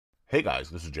Hey guys,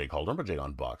 this is Jay Calder by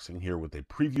JAYONBOXING here with a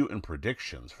preview and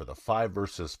predictions for the 5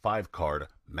 versus 5 card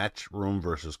Matchroom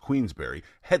versus Queensberry,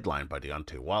 headlined by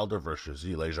Deontay Wilder versus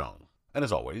ZHILEI Zhang. And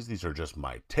as always, these are just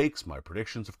my takes, my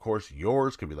predictions. Of course,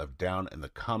 yours can be left down in the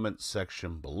comments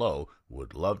section below.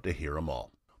 Would love to hear them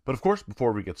all. But of course,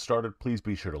 before we get started, please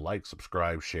be sure to like,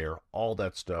 subscribe, share, all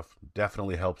that stuff.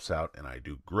 Definitely helps out, and I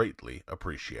do greatly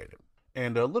appreciate it.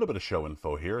 And a little bit of show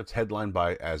info here. It's headlined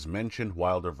by, as mentioned,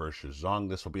 Wilder versus Zhang.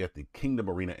 This will be at the Kingdom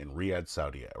Arena in Riyadh,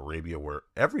 Saudi Arabia, where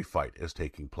every fight is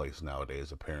taking place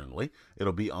nowadays, apparently.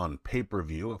 It'll be on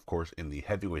pay-per-view, of course, in the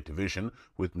heavyweight division,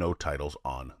 with no titles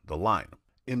on the line.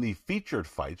 In the featured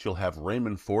fights, you'll have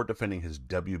Raymond defending his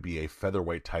WBA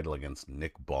featherweight title against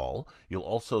Nick Ball. You'll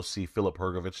also see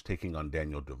FILIP taking on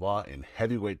Daniel Dubois in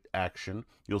heavyweight action.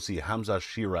 You'll see HAMZAH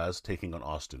SHEERAZ taking on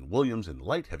Austin Williams in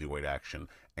light heavyweight action,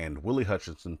 and WILLY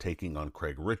Hutchinson taking on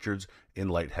Craig Richards in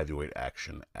light heavyweight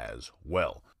action as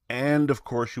well. And of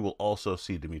course, you will also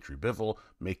see Dimitri Bivol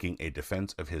making a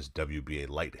defense of his WBA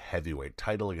light heavyweight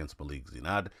title against Malik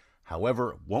Zinad.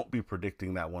 However, won't be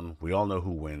predicting that one. We all know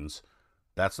who wins.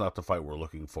 That's not the fight we're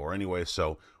looking for anyway,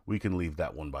 so we can leave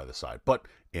that one by the side. But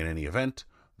in any event,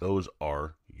 those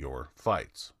are your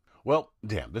fights. Well,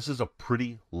 damn, this is a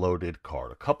pretty loaded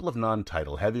card. A couple of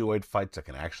non-title heavyweight fights that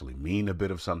can actually mean a bit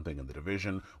of something in the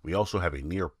division. We also have a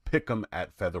near pick'em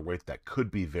at featherweight that could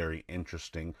be very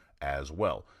interesting as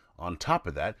well. On top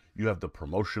of that, you have the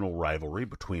promotional rivalry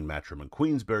between Matchroom and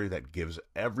Queensberry that gives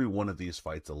every one of these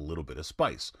fights a little bit of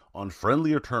spice. On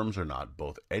friendlier terms or not,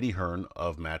 both Eddie Hearn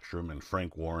of Matchroom and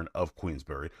Frank Warren of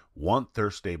Queensberry want their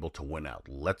stable to win out.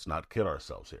 Let's not kid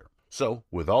ourselves here. So,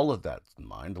 with all of that in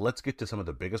mind, let's get to some of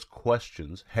the biggest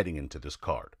questions heading into this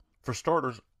card. For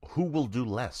starters, who will do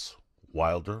less,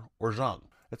 Wilder or Zhang?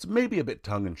 It's maybe a bit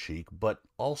tongue-in-cheek, but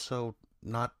also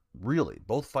not really.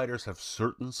 Both fighters have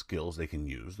certain skills they can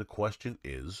use. The question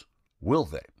is, will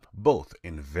they? Both,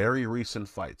 in very recent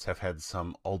fights, have had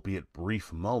some, albeit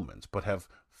brief moments, but have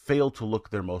failed to look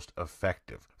their most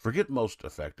effective. Forget most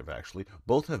effective, actually.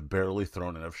 Both have barely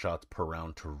thrown enough shots per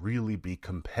round to really be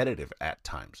competitive at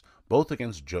times. Both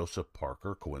against Joseph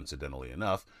Parker, coincidentally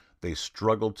enough, they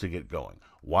struggled to get going.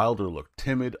 Wilder looked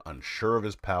timid, unsure of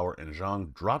his power, and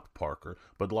Zhang dropped Parker,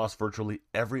 but lost virtually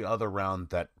every other round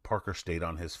that Parker stayed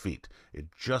on his feet. It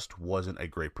just wasn't a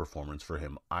great performance for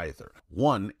him either.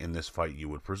 One, in this fight you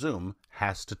would presume,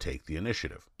 has to take the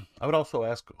initiative. I would also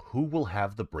ask, who will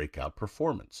have the breakout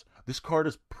performance? This card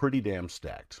is pretty damn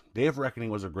stacked. Day of Reckoning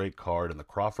was a great card, and the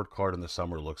Crawford card in the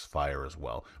summer looks fire as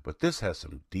well, but this has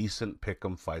some decent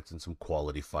pick'em fights and some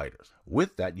quality fighters.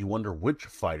 With that, you wonder which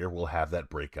fighter will have that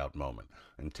breakout moment.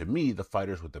 And to me, the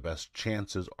fighters with the best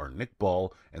chances are Nick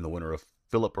Ball and the winner of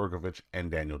FILIP and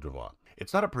Daniel Dubois.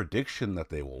 It's not a prediction that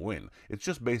they will win. It's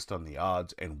just based on the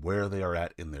odds and where they are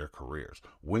at in their careers.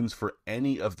 Wins for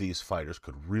any of these fighters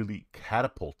could really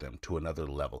catapult them to another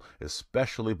level,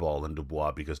 especially Ball and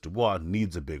Dubois, because Dubois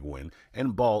needs a big win,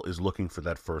 and Ball is looking for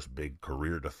that first big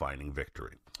career-defining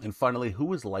victory. And finally,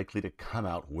 who is likely to come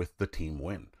out with the team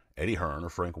win? Eddie Hearn or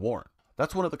Frank Warren?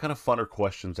 That's one of the kind of funner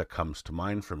questions that comes to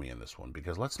mind for me in this one,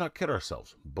 because let's not kid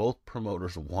ourselves. Both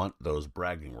promoters want those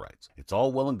bragging rights. It's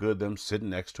all well and good them sitting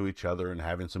next to each other and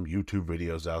having some YouTube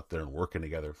videos out there and working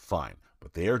together, fine.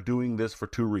 But they are doing this for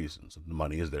two reasons. The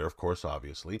money is there, of course,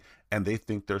 obviously, and they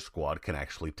think their squad can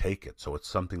actually take it, so it's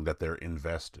something that they're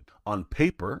invested. On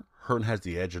paper, Hearn has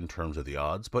the edge in terms of the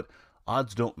odds, but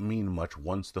odds don't mean much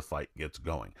once the fight gets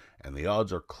going, and the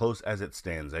odds are close as it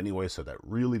stands anyway, so that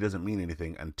really doesn't mean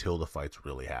anything until the fights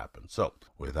really happen. So,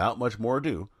 without much more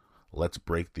ado, let's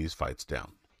break these fights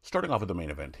down. Starting off with the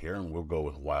main event here, and we'll go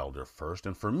with Wilder first,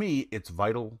 and for me, it's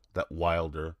vital that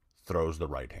Wilder throws the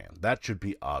right hand. That should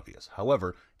be obvious.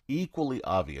 However, equally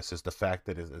obvious is the fact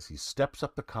that as he steps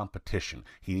up the competition,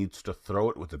 he needs to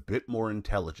throw it with a bit more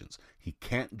intelligence. He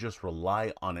can't just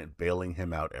rely on it bailing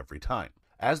him out every time.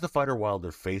 As the fighter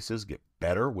Wilder faces get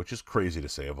better, which is crazy to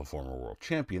say of a former world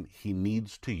champion, he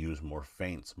needs to use more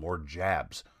feints, more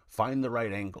jabs, find the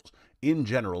right angles. In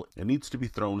general, it needs to be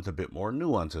thrown with a bit more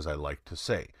nuance, as I like to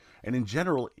say. And in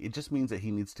general, it just means that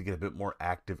he needs to get a bit more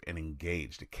active and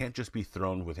engaged. It can't just be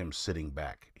thrown with him sitting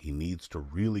back. He needs to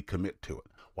really commit to it.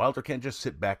 Wilder can't just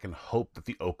sit back and hope that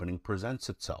the opening presents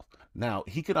itself. Now,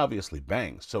 he could obviously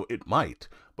bang, so it might,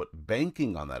 but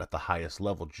banking on that at the highest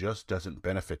level just doesn't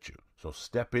benefit you. So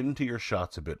step into your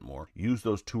shots a bit more, use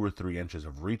those 2 or 3 inches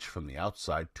of reach from the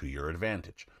outside to your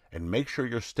advantage, and make sure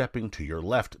you're stepping to your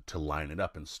left to line it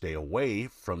up and stay away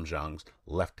from Zhang's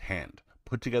left hand.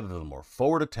 Put together the more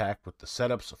forward attack with the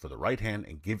setups for the right hand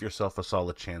and give yourself a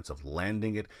solid chance of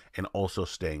landing it and also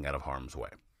staying out of harm's way.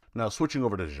 Now, switching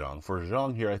over to Zhang. For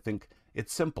Zhang here, I think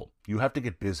It's simple. You have to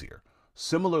get busier.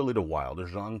 Similarly to Wilder,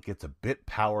 Zhang gets a bit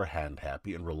power hand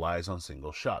happy and relies on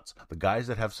single shots. The guys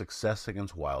that have success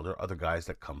against Wilder are the guys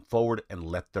that come forward and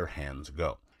let their hands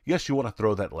go. Yes, you want to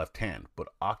throw that left hand, but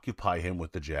occupy him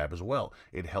with the jab as well.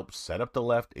 It helps set up the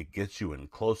left, it gets you in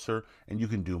closer, and you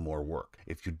can do more work.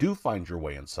 If you do find your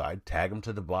way inside, tag him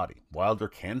to the body. Wilder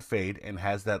can fade and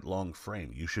has that long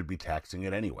frame. You should be taxing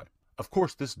it anyway. Of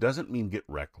course, this doesn't mean get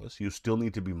reckless. You still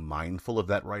need to be mindful of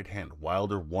that right hand.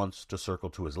 Wilder wants to circle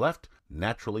to his left.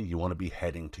 Naturally, you want to be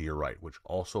heading to your right, which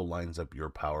also lines up your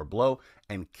power blow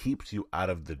and keeps you out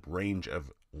of the range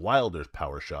of Wilder's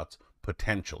power shots,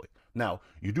 potentially. Now,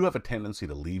 you do have a tendency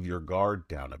to leave your guard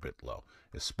down a bit low,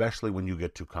 especially when you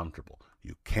get too comfortable.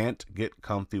 You can't get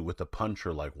comfy with a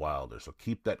puncher like Wilder, so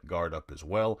keep that guard up as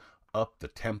well, up the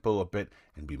tempo a bit,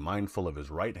 and be mindful of his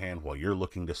right hand while you're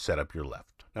looking to set up your left.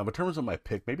 Now, in terms of my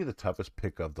pick, maybe the toughest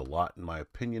pick of the lot in my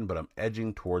opinion, but I'm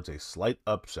edging towards a slight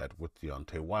upset with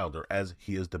Deontay Wilder, as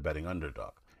he is the betting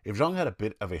underdog. If Zhang had a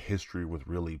bit of a history with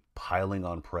really piling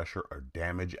on pressure or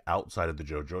damage outside of the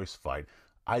Joe Joyce fight,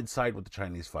 I'd side with the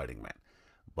Chinese fighting man,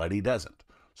 but he doesn't.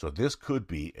 So this could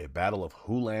be a battle of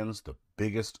who lands the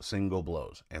biggest single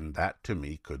blows, and that to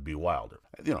me could be Wilder.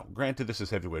 Granted, this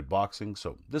is heavyweight boxing,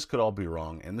 so this could all be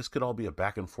wrong, and this could all be a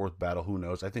back and forth battle, who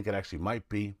knows? I think it actually might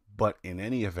be, but in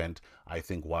any event, I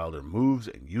think Wilder moves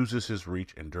and uses his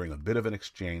reach, and during a bit of an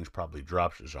exchange probably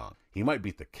drops Zhang. He might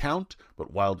beat the count,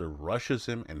 but Wilder rushes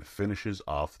him and finishes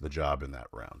off the job in that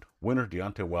round. Winner,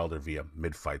 Deontay Wilder via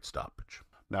mid-fight stoppage.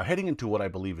 Now, heading into what I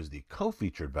believe is the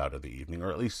co-featured bout of the evening,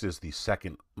 or at least is the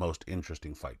second most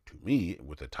interesting fight to me,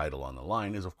 with the title on the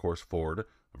line, is of course Ford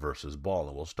versus Ball,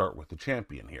 and we'll start with the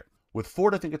champion here. With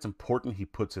Ford, I think it's important he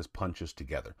puts his punches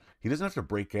together. He doesn't have to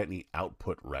break any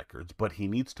output records, but he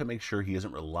needs to make sure he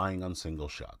isn't relying on single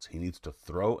shots. He needs to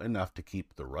throw enough to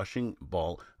keep the rushing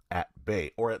Ball at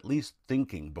bay, or at least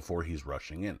thinking before he's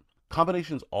rushing in.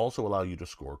 Combinations also allow you to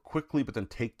score quickly, but then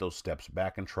take those steps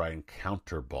back and try and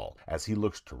counter Ball as he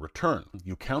looks to return.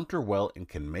 You counter well and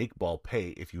can make Ball pay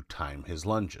if you time his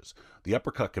lunges. The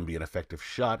uppercut can be an effective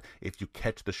shot if you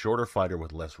catch the shorter fighter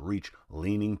with less reach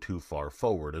leaning too far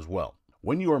forward as well.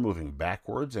 When you are moving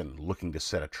backwards and looking to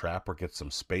set a trap or get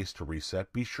some space to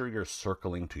reset, be sure you're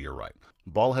circling to your right.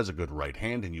 Ball has a good right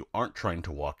hand and you aren't trying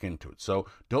to walk into it, so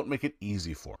don't make it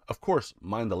easy for him. Of course,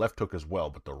 mind the left hook as well,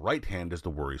 but the right hand is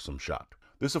the worrisome shot.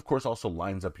 This of course also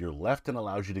lines up your left and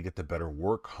allows you to get the better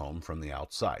work home from the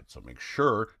outside, so make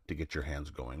sure to get your hands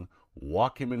going,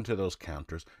 walk him into those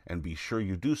counters, and be sure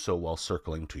you do so while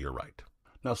circling to your right.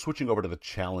 Now switching over to the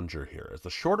challenger here. As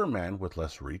the shorter man with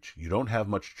less reach, you don't have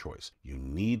much choice. You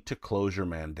need to close your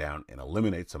man down and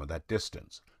eliminate some of that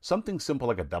distance. Something simple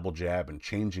like a double jab and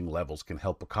changing levels can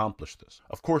help accomplish this.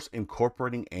 Of course,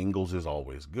 incorporating angles is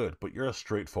always good, but you're a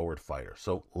straightforward fighter,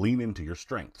 so lean into your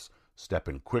strengths. Step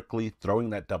in quickly, throwing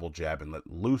that double jab and let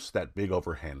loose that big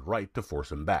overhand right to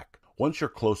force him back. Once you're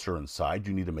closer inside,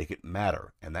 you need to make it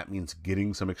matter, and that means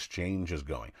getting some exchanges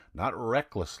going. Not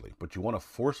recklessly, but you want to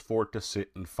force Ford to sit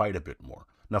and fight a bit more.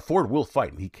 Now, Ford will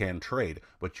fight and he can trade,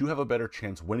 but you have a better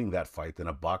chance winning that fight than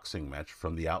a boxing match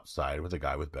from the outside with a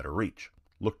guy with better reach.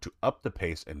 Look to up the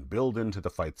pace and build into the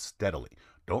fight steadily.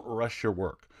 Don't rush your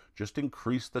work. Just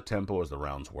increase the tempo as the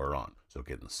rounds wear on. So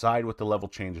get inside with the level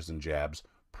changes and jabs,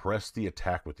 press the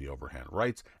attack with the overhand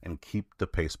rights, and keep the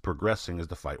pace progressing as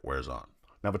the fight wears on.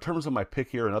 Now, in terms of my pick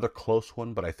here, another close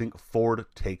one, but I think Ford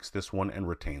takes this one and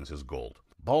retains his gold.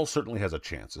 Ball certainly has a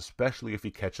chance, especially if he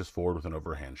catches Ford with an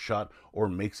overhand shot or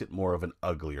makes it more of an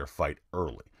uglier fight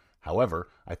early. However,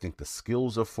 I think the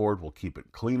skills of Ford will keep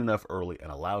it clean enough early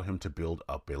and allow him to build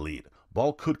up a lead.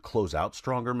 Ball could close out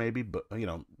stronger maybe, but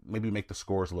maybe make the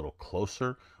scores a little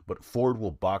closer, but Ford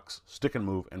will box, stick and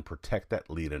move, and protect that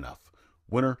lead enough.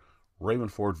 Winner,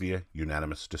 Raymond Ford via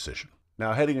unanimous decision.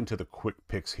 Now, heading into the quick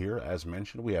picks here, as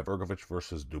mentioned, we have HRGOVIC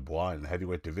versus Dubois in the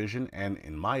heavyweight division, and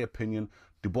in my opinion,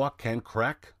 Dubois can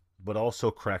crack, but also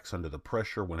cracks under the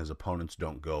pressure when his opponents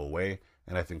don't go away,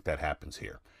 and I think that happens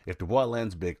here. If Dubois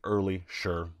lands big early,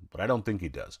 sure, but I don't think he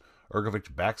does.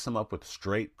 HRGOVIC backs him up with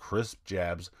straight, crisp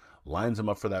jabs, lines him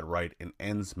up for that right, and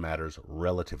ends matters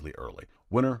relatively early.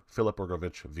 Winner, FILIP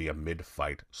HRGOVIC via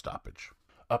mid-fight stoppage.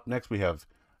 Up next, we have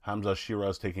HAMZAH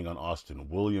SHEERAZ taking on Austin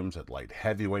Williams at light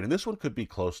heavyweight, and this one could be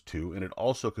close too, and it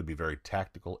also could be very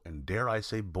tactical and, dare I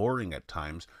say, boring at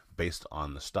times based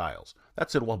on the styles. That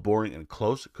said, while boring and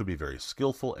close, it could be very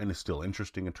skillful and is still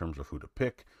interesting in terms of who to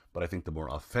pick, but I think the more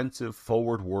offensive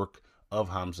forward work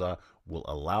of HAMZAH will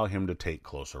allow him to take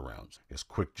closer rounds. His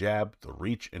quick jab, the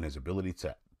reach, and his ability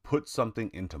to put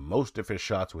something into most of his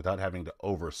shots without having to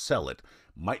oversell it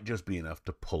might just be enough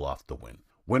to pull off the win.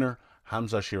 Winner,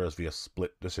 HAMZAH SHEERAZ via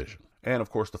split decision. And of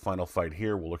course, the final fight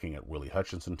here, we're looking at WILLY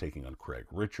Hutchinson taking on Craig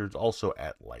Richards, also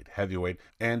at light heavyweight,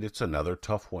 and it's another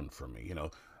tough one for me.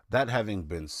 That having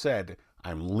been said,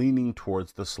 I'm leaning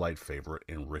towards the slight favorite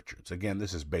in Richards. Again,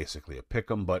 this is basically a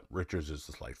pick'em, but Richards is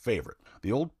the slight favorite.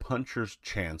 The old puncher's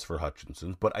chance for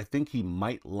Hutchinson, but I think he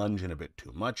might lunge in a bit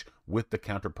too much, with the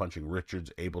counter-punching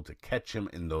Richards able to catch him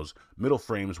in those middle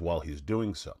frames while he's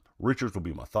doing so. Richards will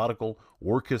be methodical,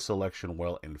 work his selection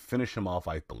well, and finish him off,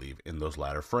 I believe, in those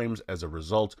latter frames as a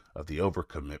result of the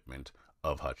overcommitment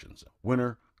of Hutchinson.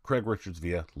 Winner, Craig Richards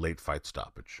via late fight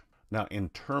stoppage. Now, in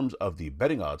terms of the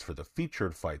betting odds for the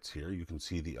featured fights here, you can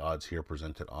see the odds here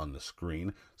presented on the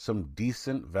screen. Some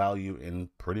decent value in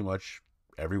pretty much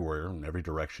everywhere, in every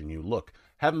direction you look.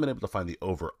 Haven't been able to find the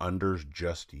over-unders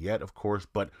just yet, of course,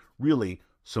 but really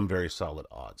some very solid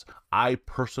odds. I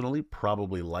personally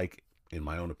probably like, in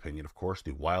my own opinion, of course,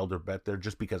 the Wilder bet there,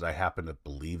 just because I happen to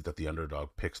believe that the underdog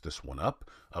picks this one up.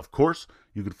 Of course,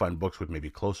 you could find books with maybe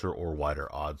closer or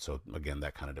wider odds, so again,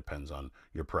 that kind of depends on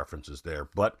your preferences there,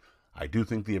 but I do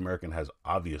think the American has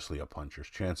obviously a puncher's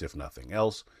chance, if nothing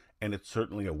else, and it's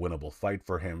certainly a winnable fight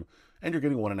for him, and you're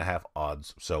getting 1.5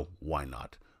 odds, so why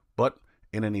not? But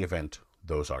in any event,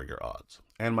 those are your odds.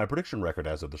 And my prediction record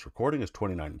as of this recording is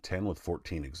 29-10 with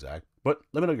 14 exact. But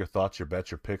let me know your thoughts, your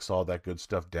bets, your picks, all that good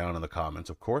stuff down in the comments,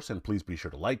 of course, and please be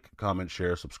sure to like, comment,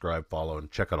 share, subscribe, follow,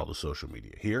 and check out all the social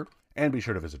media here. And be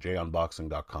sure to visit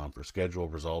JAYONBOXING.com for schedule,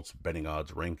 results, betting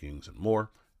odds, rankings, and more.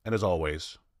 And as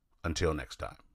always, until next time.